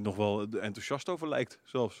gewoon dat hij nog wel enthousiast over lijkt,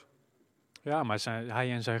 zelfs. Ja, maar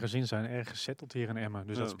hij en zijn gezin zijn erg gezetteld hier in Emmen.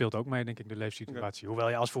 Dus dat speelt ook mee, denk ik, de leefsituatie. Hoewel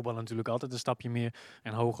je als voetballer natuurlijk altijd een stapje meer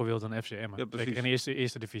en hoger wilt dan FC Emmen. Ja, zeker in de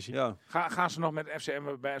eerste divisie. Ja. Gaan ze nog met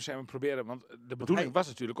bij FC Emmen proberen? Want de bedoeling was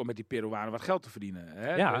natuurlijk om met die Peruanen wat geld te verdienen.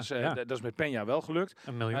 Hè? Ja, dus, dat is met Peña wel gelukt.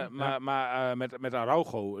 1 miljoen. Maar met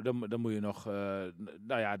Araujo, dan moet je nog...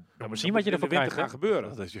 dan moet zien wat je ervoor krijgt. Gaan gebeuren.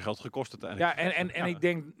 Dat heeft je geld gekost uiteindelijk. Ja, en ik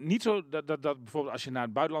denk niet zo dat bijvoorbeeld als je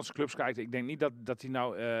naar buitenlandse clubs kijkt, ik denk niet dat die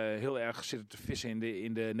nou heel erg zitten te vissen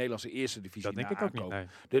in de Nederlandse eerste divisie. Dat denk ik ook niet.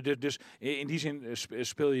 Nee. Dus in die zin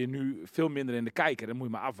speel je nu veel minder in de kijker. Dan moet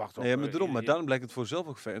je maar afwachten. Nee, maar daarom blijkt het voor zelf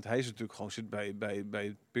ook vervelend. Hij is natuurlijk gewoon zit bij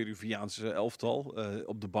het Peruviaanse elftal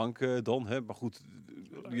op de bank dan. Hè. Maar goed,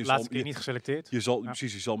 laatste keer niet geselecteerd.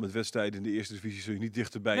 Je zal met wedstrijden in de eerste divisie zul je niet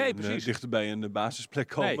dichterbij een basisplek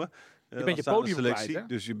komen. Nee. Je bent je podium selectie, kwijt,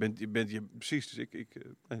 dus je bent precies. Dus ik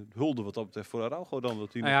hulde wat dat betreft voor Araujo dan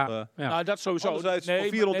dat hij Nou, dat sowieso.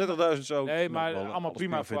 Voor 430.000 zo. Nee, maar allemaal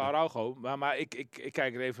prima voor Araujo. Maar ik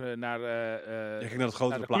kijk er even naar. Je kijkt naar het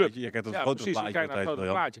grotere plaatje. Je kijkt naar het grotere plaatje. Ik kijk naar het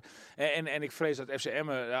grotere plaatje. En ik vrees dat FC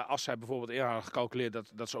Emmen, als zij bijvoorbeeld eerder hadden gecalculeerd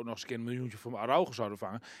dat ze ook nog eens een keer een miljoentje voor Araujo zouden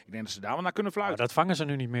vangen, ik denk dat ze daar wel naar kunnen fluiten. Dat vangen ze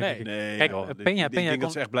nu niet meer. Nee. Kijk, ik denk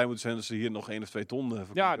dat ze echt blij moeten zijn dat ze hier nog 1 of 2 ton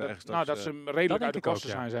voor krijgen. Dat ze redelijk uit de kosten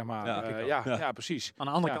zijn, zeg maar. Ja, precies. Aan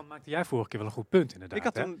de andere kant maakte jij vorige keer wel een goed punt,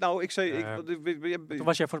 inderdaad. Toen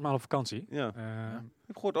was jij volgens mij op vakantie. Ja. Ik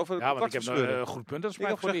heb gehoord over want ik heb een goed punt. Dat is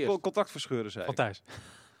mij voor contract verscheuren, zei van Thijs.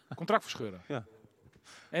 Contract verscheuren. Ja.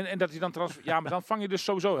 En dat hij dan ja, maar dan vang je dus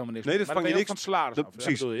sowieso helemaal niks. Nee, dat vang je niks van het salaris af.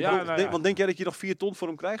 Precies. Ja, Want denk jij dat je nog 4 ton voor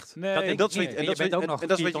hem krijgt? Nee, dat is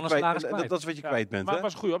wat je kwijt bent. Maar het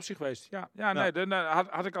was een goede optie geweest. Nee,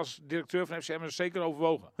 had ik als directeur van FCM zeker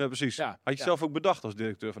overwogen. Ja, precies. Had je zelf ook bedacht als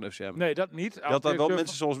directeur van FCM? Nee, dat niet. Je had daar wel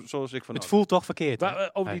mensen zoals ik van. Het voelt toch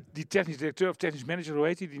verkeerd. Over die technisch directeur of technisch manager, hoe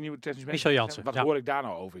heet die nieuwe technisch manager? Michel Jansen. Wat hoor ik daar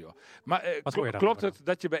nou over, joh? Maar klopt het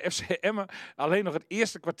dat je bij FCM alleen nog het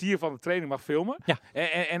eerste kwartier van de training mag filmen? Ja.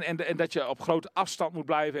 En dat je op grote afstand moet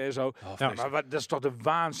blijven en zo. Maar dat is toch de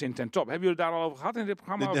waanzin ten top. Hebben jullie daar al over gehad in dit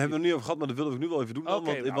programma? Daar hebben we het niet over gehad, maar dat willen we nu wel even doen. Want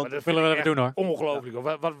dat willen we even doen, hoor.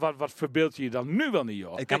 Ongelooflijk. Wat verbeeld je dan nu wel niet,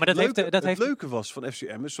 joh? Het leuke was van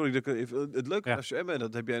FCM, sorry dat ik even... Het leuke van FCM, en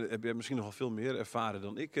dat heb jij misschien nog wel veel meer ervaren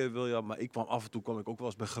dan ik, William, maar ik kwam af en toe ook wel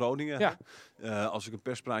eens bij Groningen. Ja. Als ik een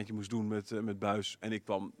perspraatje moest doen met Buis en ik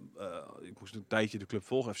moest een tijdje de club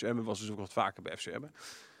volgen. FCM was dus ook wat vaker bij FCM.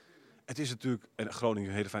 Het is natuurlijk, en Groningen is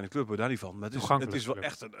een hele fijne club, daar niet van. Maar het is wel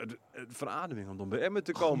echt een verademing om dan bij Emmen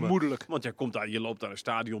te komen. Moeilijk. Want je loopt daar een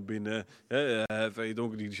stadion binnen.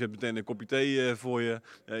 Die zet meteen een kopje thee voor je.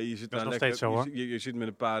 Je zit daar lekker. Zo, hoor. Je zit met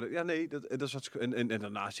een paar. Ja, nee, dat is hartstikke. En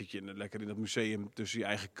daarna zit je lekker in dat museum tussen je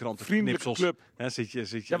eigen kranten. Vriendelijke club. Zit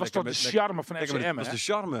je dat was toch de charme van FCM, hè? Dat was de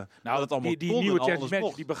charme. Nou, die nieuwe technisch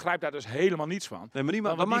manager, die begrijpt daar dus helemaal niets van. Nee, maar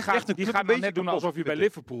die gaat nou net doen alsof je bij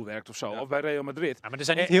Liverpool werkt of zo. Of bij Real Madrid. Ja, maar er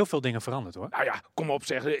zijn niet heel veel dingen veranderd, hoor. Nou ja, kom op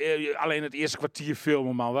zeg. Alleen het eerste kwartier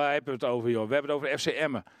filmen, man. Waar hebben we het over, joh? We hebben het over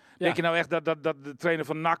FCM. Ja. Denk je nou echt dat de trainer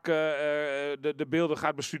van NAC de beelden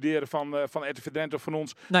gaat bestuderen van RTV Drenthe of van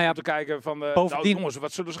ons? Om te kijken van, jongens,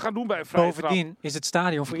 wat zullen ze gaan doen bij een vrije trap? Bovendien is het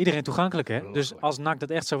stadion voor iedereen toegankelijk, hè? Dus als NAC dat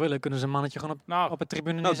echt zou willen, kunnen ze een mannetje gewoon op het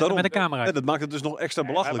tribune neerzetten met de camera. Ja, dat maakt het dus nog extra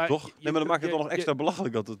belachelijk, toch? Nee, maar dat maakt het nog extra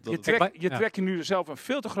belachelijk. Je trekt je nu zelf een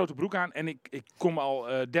veel te grote broek aan. En ik kom al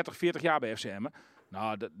 30, 40 jaar bij FCM.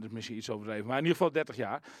 Nou, dat is misschien iets overdreven, maar in ieder geval 30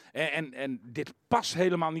 jaar. En dit past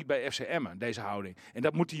helemaal niet bij FCM, deze houding. En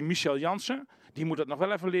dat moet die Michel Jansen, die moet dat nog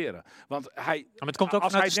wel even leren. Want maar het komt ook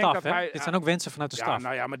vanuit de staf, hè? Dit zijn ook wensen vanuit de staf.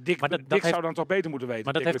 Nou ja, maar Dick zou dan toch beter moeten weten.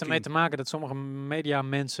 Maar dat heeft ermee te maken dat sommige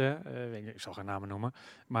mediamensen, ik zal geen namen noemen,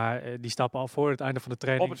 maar die stappen al voor het einde van de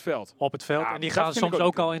training op het veld. En die gaan soms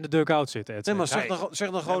ook al in de dugout zitten. Nee, maar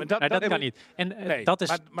zeg dan gewoon... Nee, dat kan niet. En dat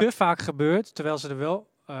is te vaak gebeurd, terwijl ze er wel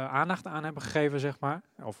aandacht aan hebben gegeven, zeg maar.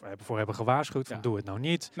 Of ervoor hebben gewaarschuwd van doe het nou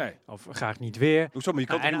niet. Nee. Of graag niet weer. Hoezo, maar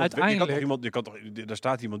daar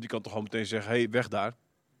staat iemand die kan toch gewoon meteen zeggen, hey, weg daar.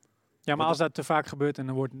 Ja, maar als dat te vaak gebeurt en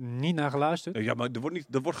er wordt niet naar geluisterd. Ja, maar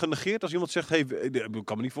er wordt genegeerd als iemand zegt, hey, ik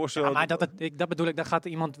kan me niet voorstellen. Ja, maar dat bedoel ik, dan gaat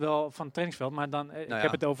iemand wel van het trainingsveld, maar dan, ik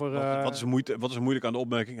heb het over... Wat is er moeilijk aan de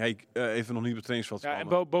opmerking? Hey, even nog niet op het trainingsveld komen.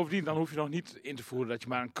 Ja, en bovendien, dan hoef je nog niet in te voeren dat je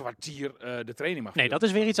maar een kwartier de training mag. Nee, dat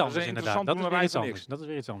is weer iets anders inderdaad. Dat is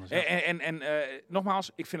weer iets anders. Ja. En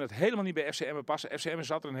nogmaals, ik vind het helemaal niet bij FCM passen. FCM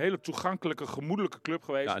is altijd een hele toegankelijke, gemoedelijke club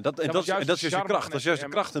geweest. Ja, dat is juist je kracht. Dat is juist de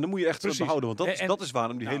kracht en dan moet je echt behouden. Want dat is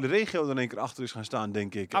waarom die hele regio er in één keer achter is gaan staan,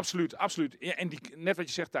 denk ik. Absoluut. Ja, en net wat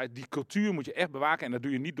je zegt, die cultuur moet je echt bewaken. En dat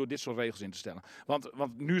doe je niet door dit soort regels in te stellen. Want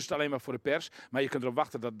nu is het alleen maar voor de pers. Maar je kunt erop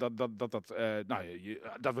wachten dat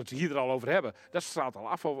we het hier er al over hebben. Dat straalt al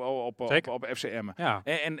af op FCM. Ja.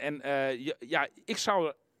 Ik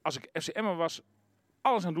zou, als ik FCM was,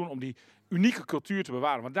 alles aan doen om die unieke cultuur te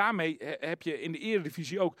bewaren. Want daarmee heb je in de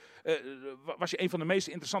Eredivisie ook... was je een van de meest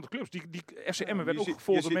interessante clubs. Die FCM werd ook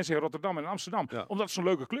gevolgd door mensen in Rotterdam en Amsterdam. Ja. Omdat het zo'n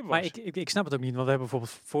leuke club was. Maar ik snap het ook niet. Want we hebben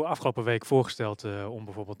bijvoorbeeld voor afgelopen week voorgesteld om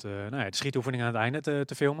bijvoorbeeld de schietoefening aan het einde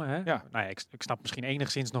te filmen. Hè? Ja. Nou ja, ik snap misschien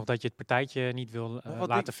enigszins nog dat je het partijtje niet wil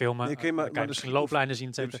laten filmen. Kan je misschien looplijnen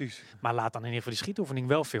zien, maar laat dan in ieder geval die schietoefening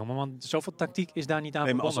wel filmen. Want zoveel tactiek is daar niet aan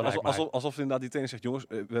verbonden. Alsof inderdaad die trainer zegt, jongens,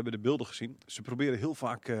 we hebben de beelden gezien. Ze proberen heel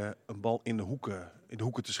vaak een bal in de hoeken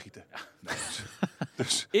te schieten. Ja.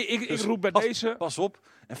 Dus ik roep bij deze... Pas op.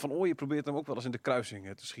 En Van Ooyen probeert hem ook wel eens in de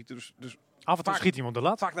kruising te schieten. Dus af en toe schiet iemand de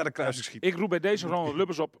lat. Vaak naar de kruising schieten. Ik roep bij deze Ronald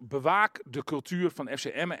Lubbers op. Bewaak de cultuur van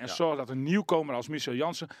FCM en zorg dat een nieuwkomer als Michel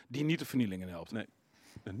Jansen die niet de vernielingen helpt. Nee,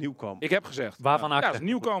 een nieuwkomer. Ik heb gezegd. Waarvan akte? Ja, een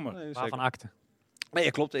nieuwkomer. Nee, waarvan akte?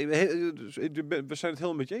 Nee, klopt. We zijn het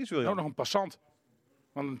helemaal met je eens, William. Nou, nog een passant.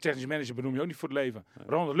 Want een technisch manager benoem je ook niet voor het leven. Nee.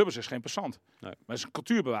 Ronald Lubbers is geen passant. Nee. Maar is een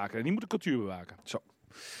cultuurbewaker. En die moet de cultuur bewaken. Zo.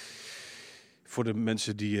 Voor de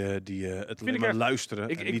mensen die het alleen maar luisteren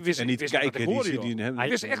en niet kijken. Hij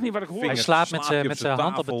wist echt niet wat ik hoorde. Hij slaapt met zijn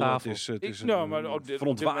hand op de tafel. Het is een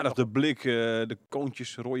verontwaardigde blik. De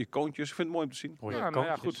rode koontjes. Ik vind het mooi om te zien.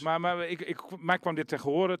 Goed. Maar mij kwam dit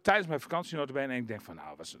tegen horen tijdens mijn vakantie notabene. En ik denk van,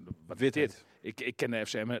 nou, wat is dit? Ik ken de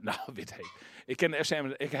FCM. Nou, ik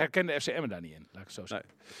herken de FCM daar niet in. Laat ik het zo zeggen.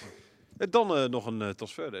 Nee. Dan nog een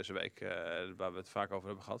transfer deze week. Waar we het vaak over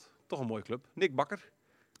hebben gehad. Toch een mooie club. Nick Bakker.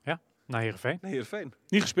 Ja. Naar Heerenveen.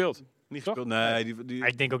 Niet gespeeld. Niet gespeeld, nee.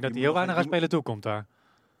 Ik denk ook dat hij heel weinig aan spelen toekomt daar.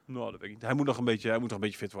 Nou, dat weet ik niet. Hij moet nog een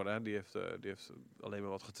beetje fit worden. Hè. Die heeft alleen maar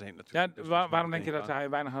wat getraind natuurlijk. Ja, Dus waarom denk je dat hij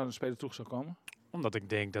weinig aan de speler toe zou komen? Omdat ik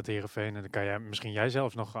denk dat Heerenveen, en daar kan misschien jij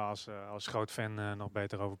zelf nog als groot fan nog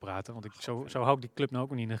beter over praten. Want zo hou ik die club nou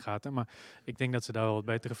ook niet in de gaten. Maar ik denk dat ze daar wel wat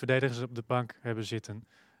betere verdedigers op de bank hebben zitten.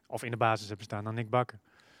 Of in de basis hebben staan dan Nick Bakker.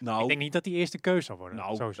 Nou, ik denk niet dat die eerste keuze zal worden.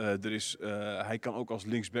 Nou, hij kan ook als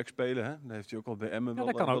linksback spelen. Hè? Dat heeft hij ook al bij Emmen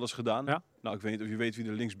wel eens gedaan. Ja. Nou, ik weet niet of je weet wie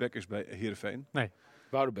de linksback is bij Heerenveen. Nee.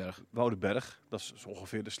 Woudenberg. Dat is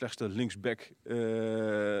ongeveer de slechtste linksback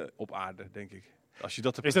op aarde, denk ik. Als je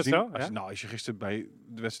dat hebt is dat gezien, zo? Als je gisteren bij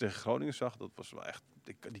de wedstrijd tegen Groningen zag, dat was wel echt.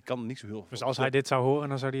 Die kan niet zo heel veel. Dus als hij dit zou horen,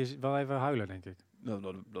 dan zou hij wel even huilen, denk ik. Nou,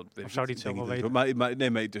 dat of zou hij het zelf wel weten?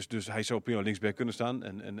 Maar dus hij zou prima linksback kunnen staan.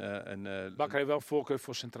 Bakker heeft wel voorkeur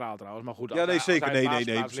voor centraal trouwens, maar goed. Ja, nee, zeker.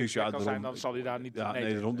 Nee, precies. Ja, dan zal hij daar niet. Ja,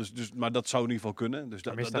 nee, daarom. Dus, maar dat zou in ieder geval kunnen. Dus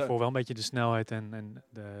hij mist daarvoor wel een beetje de snelheid en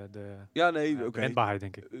de wendbaarheid,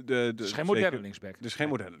 denk ik. Het is geen moderne linksback. Het is geen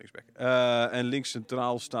moderne linksback. En links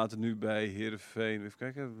centraal staat er nu bij Heerenveen. Even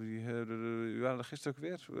kijken. Gisteren ook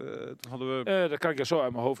weer. Toen hadden we... dat kan ik er zo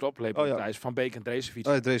uit mijn hoofd oplepen. Van Beek en Dreesfiets.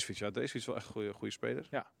 Dreesfiets is wel echt een goede speler.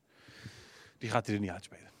 Ja. Die gaat hij er niet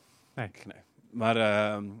uitspelen. Nee.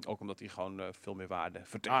 Maar ook omdat hij gewoon veel meer waarde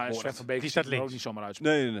vertegenwoordigt. Van Beek die staat links. Ook niet zomaar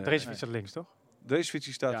uitspelen. Nee. Dreesfiets staat links, toch?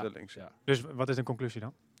 Dreesfiets staat links. Ja. Dus wat is de conclusie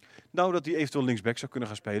dan? Nou, dat hij eventueel linksback zou kunnen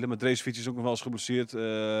gaan spelen. Maar Dreesfiets is ook nog wel eens geblesseerd.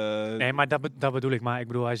 Nee, maar dat bedoel ik. Maar ik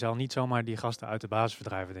bedoel, hij zal niet zomaar die gasten uit de basis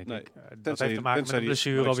verdrijven, denk ik. Dat heeft te maken met een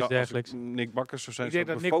blessure of iets dergelijks. Nick Bakker zou zijn,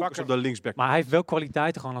 zou focussen op de linksback. Maar hij heeft wel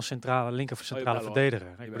kwaliteiten gewoon als centrale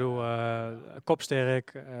verdediger. Ik bedoel,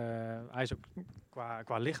 kopsterk. Hij is ook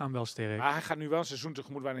qua lichaam wel sterk. Maar hij gaat nu wel een seizoen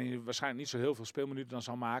tegemoet waarin hij waarschijnlijk niet zo heel veel speelminuten dan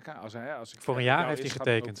zal maken. Voor een jaar heeft hij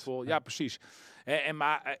getekend. Ja, precies.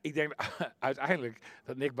 Maar ik denk uiteindelijk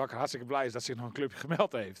dat Nick Bakker hartstikke blij is dat zich nog een clubje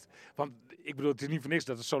gemeld heeft. Want ik bedoel, het is niet voor niks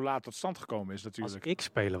dat het zo laat tot stand gekomen is natuurlijk. Als ik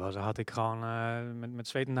speler was, had ik gewoon met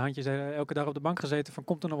zwetende handjes elke dag op de bank gezeten van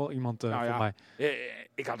komt er nog wel iemand voor mij.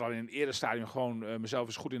 Ik had al in het eerder stadion gewoon mezelf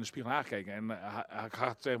eens goed in de spiegel aangekeken. En ik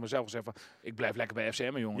had tegen mezelf gezegd van, ik blijf lekker bij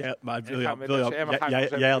FCM, jongens. Ja, maar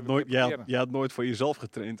jij had nooit voor jezelf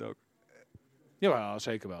getraind ook. Ja,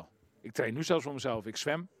 zeker wel. Ik train nu zelfs voor mezelf. Ik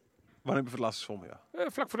zwem. Wanneer heb je voor het laatste zwommen?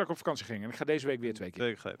 Vlak voordat ik op vakantie ging. En ik ga deze week weer 2 keer.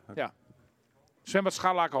 2 keer geleden. Okay. Ja. Zwembad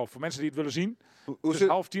Scharlakenhof. Voor mensen die het willen zien. Tussen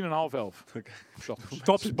 9:30 en 10:30. Okay.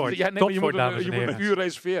 Topsport. Ja, nee, je moet een uur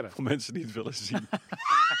reserveren. Voor mensen die het willen zien.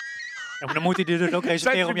 Ja, maar dan moet hij er dus ook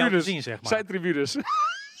reserveren om jou te zien, zeg maar. Zijn tribunes.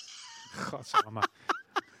 Godsamme.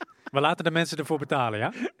 We laten de mensen ervoor betalen,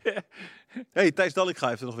 ja? Hey, Thijs Dallinga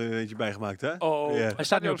heeft er nog weer een eentje bijgemaakt, hè? Oh, yeah. Hij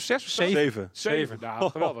staat nu op 6 of 7. Nou,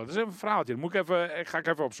 geweldig. Dat is een verhaaltje. Dat ga ik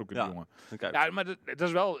even opzoeken, jongen. Ja, maar dat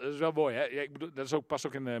is wel mooi, hè? Ik bedoel, dat is ook, past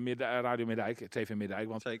ook in Radio Middijk, TV Middijk.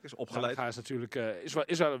 Want zeker, is opgeleid. Dallinga is natuurlijk,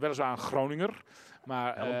 is weliswaar een Groninger,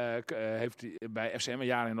 maar heeft hij bij FCM een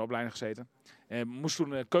jaar in de opleiding gezeten. Moest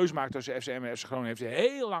toen een keuze maken tussen FCM en FC Groningen. Heeft hij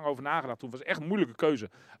heel lang over nagedacht. Toen was het echt een moeilijke keuze.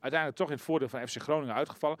 Uiteindelijk toch in het voordeel van FC Groningen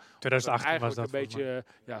uitgevallen. 2018 was dat een beetje,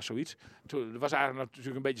 zoiets. Toen was eigenlijk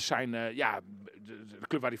natuurlijk een beetje zijn, de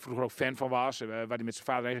club waar hij vroeger ook fan van was. Waar hij met zijn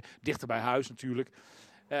vader dichter bij huis natuurlijk.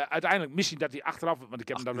 Uiteindelijk misschien dat hij achteraf, want ik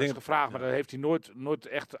heb hem daar wel eens gevraagd, maar dat heeft hij nooit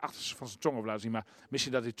echt achter van zijn tong over laten zien. Maar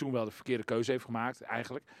misschien dat hij toen wel de verkeerde keuze heeft gemaakt,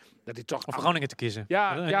 eigenlijk. Dat hij toch of Groningen te kiezen.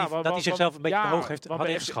 Dat hij zichzelf een beetje te hoog heeft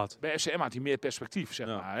ingeschat. Bij FCM had hij meer perspectief, zeg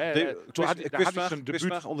maar. Toen had hij zijn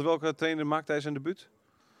debuut. Onder welke trainer maakte hij zijn debuut?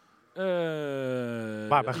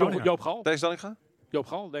 Waar, bij Groningen? Joop Gal. Thijs Dallinga? Joop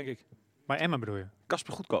Gal, denk ik. Bij Emmen bedoel je?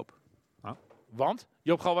 Kasper Goedkoop. Want?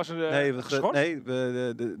 Joop Gal was geschorst?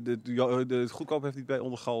 De Goedkoop heeft niet bij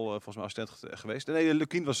Ondergal volgens mij assistent geweest. Nee,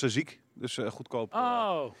 Lukien was ziek, dus Goedkoop.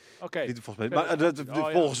 Oké. Volgens mij. Maar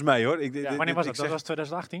volgens mij hoor. Wanneer was dat? Dat was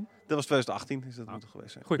 2018? Dat was 2018, is dat moeten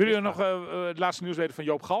geweest zijn. Willen jullie nog het laatste nieuws weten van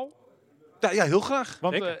Joop Gal? Ja, heel graag.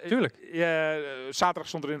 Want tuurlijk. Zaterdag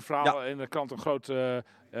stond er in het verhaal in de krant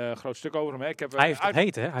een groot stuk over hem. Hij heeft het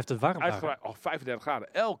heet, hè? Hij heeft het warm. 35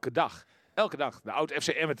 graden. Elke dag. De oud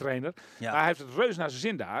FCM-trainer. Ja. Maar hij heeft het reus naar zijn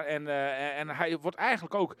zin daar. En hij wordt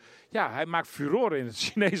eigenlijk ook... Ja, hij maakt furoren in het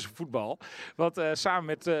Chinese voetbal. Want samen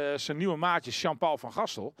met zijn nieuwe maatje Jean-Paul van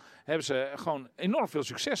Gastel... hebben ze gewoon enorm veel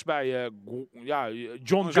succes bij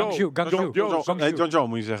John Joe. John Joe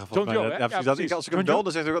moet je zeggen. John Joe, ja, precies. Als ik hem bel,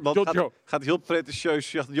 dan zegt hij... Dan gaat hij heel pretentieus,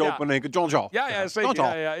 zegt Joop in één keer John Joe. Ja,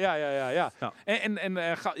 zeker. Ja. En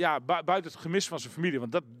buiten het gemis van zijn familie,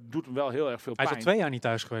 want doet hem wel heel erg veel pijn. Hij is al 2 jaar niet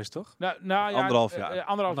thuis geweest, toch? Nou, anderhalf jaar.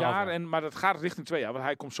 Anderhalf jaar. Maar dat gaat richting 2 jaar. Want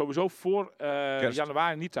hij komt sowieso voor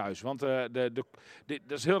januari niet thuis. Want dat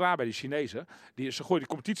is heel raar bij die Chinezen. Ze gooien de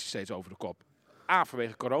competitie steeds over de kop. A,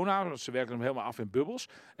 vanwege corona, want ze werken hem helemaal af in bubbels.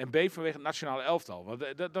 En B, vanwege het nationale elftal.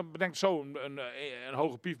 Want dan bedenkt zo een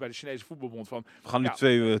hoge pief bij de Chinese voetbalbond van... We gaan nu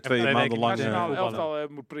 2 maanden lang... Het nationale elftal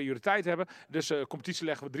moet prioriteit hebben. Dus de competitie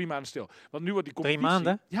leggen we 3 maanden stil. Want nu wordt die competitie... 3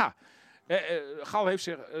 maanden? Ja. Gal heeft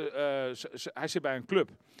zich... hij zit bij een club.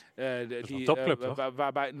 Een topclub, toch?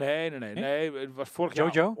 Waarbij... Nee. Het was vorig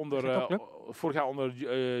jaar onder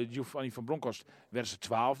Giovanni van Bronckhorst werden ze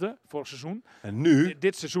 12e vorig seizoen. En nu?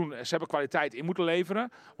 Dit seizoen, ze hebben kwaliteit in moeten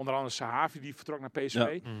leveren. Onder andere Sahavi, die vertrok naar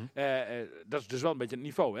PSV. Ja. Dat is dus wel een beetje het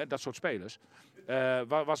niveau, hè, dat soort spelers.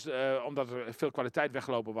 Omdat er veel kwaliteit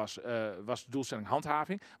weggelopen was de doelstelling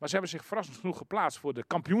handhaving. Maar ze hebben zich verrassend genoeg geplaatst voor de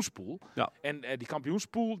kampioenspool. Ja. En die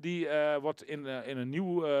kampioenspool die wordt in een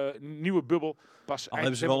nieuwe bubbel pas al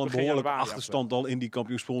hebben ze wel een behoorlijke achterstand al in die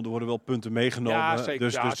kampioenspool. Er worden wel punten meegenomen. Ja, zeker.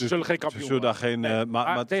 Dus ze zullen geen kampioen worden.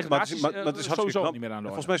 Maar het is sowieso niet meer aan de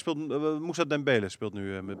orde. Volgens mij speelt Moussa Dembele speelt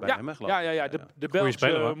nu bij hem, geloof ik. Ja, de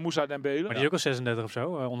Belgische Moussa Dembele. Maar die is ook al 36 of zo,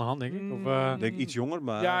 onderhand denk ik. Ik denk iets jonger.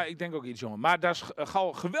 Maar... Ja, ik denk ook iets jonger. Maar daar is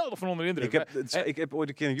Gal geweldig van onder indruk. Ik heb ooit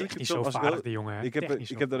een keer een YouTube... Zo vaardig, die jongen. Ik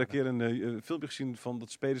heb daar een keer een filmpje gezien van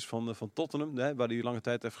dat spelers van Tottenham, waar hij lange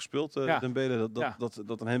tijd heeft gespeeld, Dembele.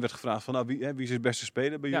 Dat aan hem werd gevraagd van wie is de beste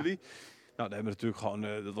speler bij jullie? Nou, daar hebben we natuurlijk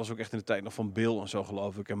gewoon, dat was ook echt in de tijd nog van Bill en zo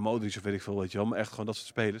geloof ik. En Modric of weet ik veel, weet je wel. Maar echt gewoon dat soort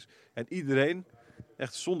spelers. En iedereen,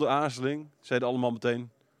 echt zonder aarzeling, zeiden allemaal meteen,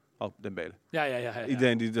 Dembele. Ja.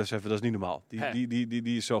 Iedereen die dat zegt, dat is niet normaal.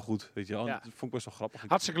 Die is zo goed, weet je wel. Dat vond ik best wel grappig.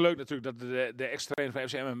 Hartstikke leuk natuurlijk dat de ex-trainer van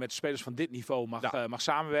FCM met spelers van dit niveau mag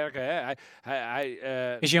samenwerken. Hè.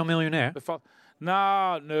 Is hij al miljonair?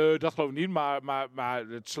 Nou, nee, dat geloof ik niet, maar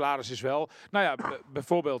het salaris is wel... Nou ja,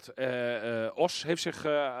 bijvoorbeeld Os heeft zich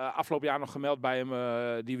afgelopen jaar nog gemeld bij hem.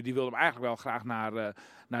 Die wilde hem eigenlijk wel graag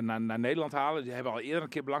naar Nederland halen. Die hebben al eerder een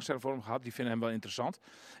keer belangstelling voor hem gehad. Die vinden hem wel interessant.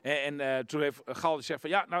 En toen heeft Gal gezegd van...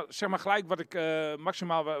 Ja, nou zeg maar gelijk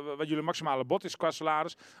wat jullie maximale bod is qua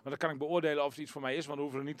salaris. Want dan kan ik beoordelen of het iets voor mij is. Want daar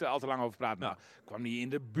hoeven we er niet al te lang over te praten. Nou, kwam niet in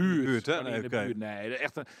de buurt. Nee,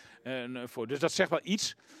 echt voor. Dus dat zegt wel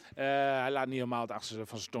iets. Hij laat niet helemaal het achter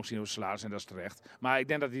van zijn tong zien over salaris. En dat is terecht. Maar ik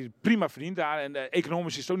denk dat hij prima verdient daar. En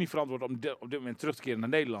economisch is het ook niet verantwoord om op dit moment terug te keren naar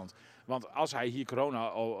Nederland. Want als hij hier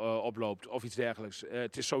corona oploopt of iets dergelijks.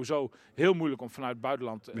 Het is sowieso heel moeilijk om vanuit het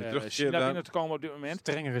buitenland China binnen te komen op dit moment.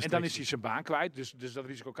 En dan is hij zijn baan kwijt. Dus dat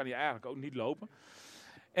risico kan hij eigenlijk ook niet lopen.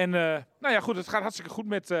 En nou ja, goed, het gaat hartstikke goed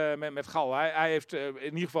met Gal. Hij heeft in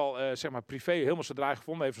ieder geval zeg maar privé helemaal zijn draai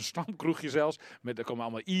gevonden. Hij heeft een stamkroegje zelfs. Er komen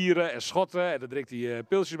allemaal Ieren en Schotten. En daar drinkt hij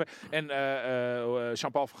pilsjes mee. En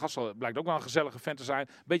Jean-Paul van Gassel blijkt ook wel een gezellige vent te zijn.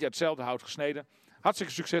 Een beetje uit hetzelfde hout gesneden.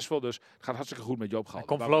 Hartstikke succesvol dus. Het gaat hartstikke goed met Joop Gal. Hij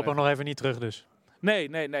komt voorlopig nog even niet terug dus. Nee.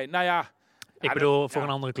 Nou ja. Ik bedoel voor een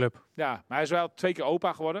andere club. Ja, maar hij is wel 2 keer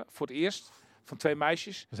opa geworden. Voor het eerst. Van 2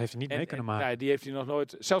 meisjes. Dat heeft hij niet mee kunnen maken. Nee, die heeft hij nog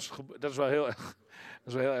nooit. Zelfs, dat is wel heel erg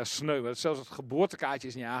sneu. Want zelfs het geboortekaartje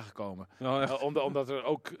is niet aangekomen. Omdat er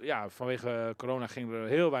ook, vanwege corona gingen er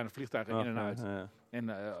heel weinig vliegtuigen in en uit. Ja.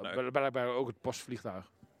 En blijkbaar ook het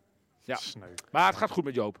postvliegtuig. Ja, sneu. Maar het gaat goed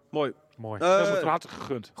met Joop. Mooi. Dat is van harte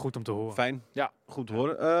gegund. Goed om te horen. Fijn. Ja. Goed te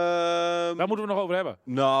horen. Waar moeten we nog over hebben?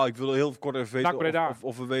 Nou, ik wil heel kort even weten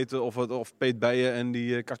of we weten of Peet Bijen en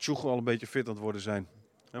die Katsjoeg al een beetje fit aan het worden zijn.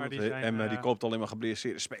 Maar die koopt alleen maar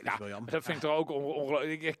geblesseerde spelers. Ja, dat vind ik toch ook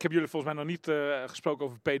ongelooflijk. Ik heb jullie volgens mij nog niet gesproken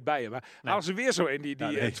over Peet Bijen. Maar halen ze weer zo in die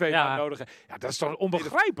 2 maanden nodig. Ja, dat is toch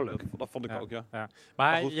onbegrijpelijk. Dat vond ik ook, ja.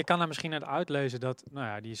 Maar je kan er misschien uit uitlezen dat,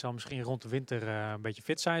 die zal misschien rond de winter een beetje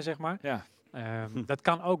fit zijn, zeg maar. Ja. Dat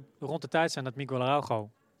kan ook rond de tijd zijn dat Miguel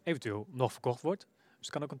Araujo eventueel nog verkocht wordt. Dus het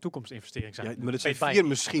kan ook een toekomstinvestering zijn. Ja, maar dat zijn 4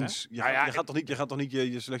 misschiens. Je gaat toch niet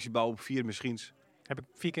je selectie bouwen op 4 misschiens? Heb ik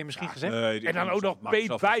 4 keer misschien gezegd? Nee, en dan ook nog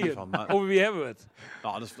Peet Bijen. Over wie hebben we het?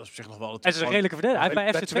 Nou, dat is op zich nog wel... Het is een redelijke verdediger.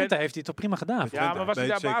 Bij FC Twente heeft hij het toch prima gedaan. Ja, maar was hij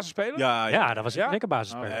daar basisspeler? Ja, dat was hij zeker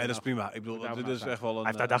basisspeler. Nee, dat is prima. Ik bedoel, dit is echt wel een... Hij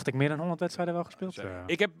heeft daar, dacht ik, meer dan 100 wedstrijden wel gespeeld.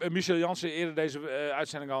 Ik heb Michel Jansen eerder deze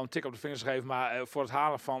uitzending al een tik op de vingers gegeven. Maar voor het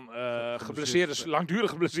halen van langdurig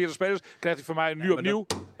geblesseerde spelers krijgt hij van mij nu opnieuw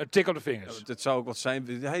een tik op de vingers. Het zou ook wat zijn.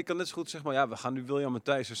 Hij kan net zo goed zeggen, maar we gaan nu William en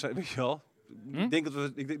Thijs. Weet je wel? Ik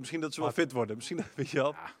denk misschien dat ze wel fit worden. Misschien, weet je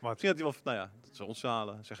wel. Misschien dat hij wel, dat ze ons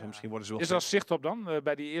halen. Zeggen, misschien worden ze wel is er al zicht op dan?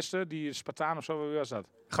 Bij die eerste, die Spartaan of zo, wie was dat?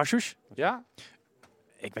 Gassous? Ja?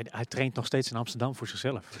 Ik weet, hij traint nog steeds in Amsterdam voor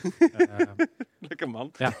zichzelf. Lekker man.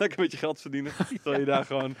 man. Ja. Lekker een beetje geld verdienen. Terwijl je daar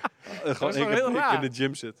gewoon één keer in de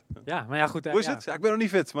gym zit. Ja, maar ja, goed. Hoe is het? Ja, ik ben nog niet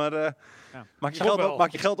fit, maar maak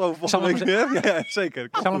je geld over volgende week weer? Ja, zeker.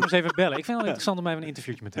 Ik zal hem eens even bellen. Ik vind het wel interessant om even een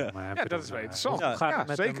interviewtje met hem Ja, dat is wel interessant. Hoe gaat het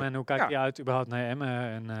met zeker. hem en hoe kijkt hij uit überhaupt naar Emmen?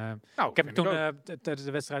 En, ik heb hem toen tijdens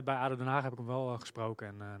de wedstrijd bij ADO Den Haag heb ik hem wel gesproken.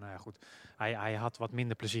 En nou ja, goed. Hij had wat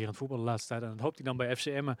minder plezier in het voetbal de laatste tijd. En dat hoopt hij dan bij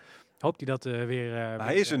FCM. Hoopt hij dat weer,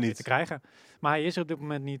 hij is er niet te krijgen. Maar hij is er op dit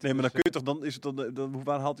moment niet. Nee, maar dan kun je toch, dan is het dan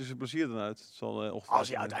waar haalt hij zijn plezier dan uit? Het zal, als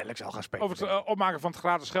hij uiteindelijk zal gaan spelen. Over het opmaken van het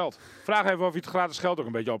gratis geld. Vraag even of hij het gratis geld ook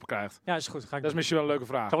een beetje opkrijgt. Ja, is goed. Dat is misschien wel een leuke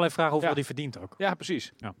vraag. Ik zal wel even vragen hoeveel hij verdient ook. Ja,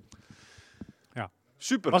 precies. Ja.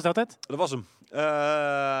 Super. Was dat het? Dat was hem.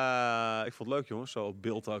 Ik vond het leuk, jongens. Zo op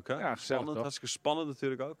beeld ook. Hè? Ja, spannend. Hartstikke spannend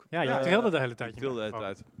natuurlijk ook. Ja, je trilde de hele tijd. Ik trilde de hele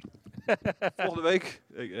tijd. Volgende week...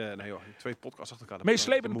 nee joh, 2 podcasts achter elkaar. Meest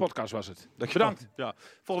slepende podcast was het. Bedankt. Ja.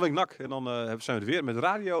 Volgende week NAC. En dan zijn we er weer met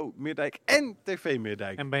Radio Meerdijk en TV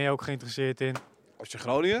Meerdijk. En ben je ook geïnteresseerd in? Als je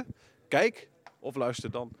Groningen, kijk of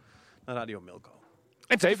luister dan naar Radio Milko.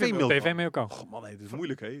 En TV Milko. Oh man, het is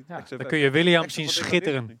moeilijk hè. Ja. Dan kun je William zien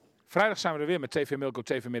schitteren. Vrijdag zijn we er weer met TV Milko,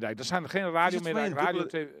 TV Meerdijk. Dan zijn er geen Radio Meerdijk, Radio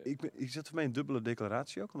TV... Ik zet voor mij een dubbele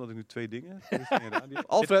declaratie ook, omdat ik nu 2 dingen...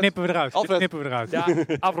 Alfred, knippen we eruit. Ja,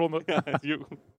 afronden.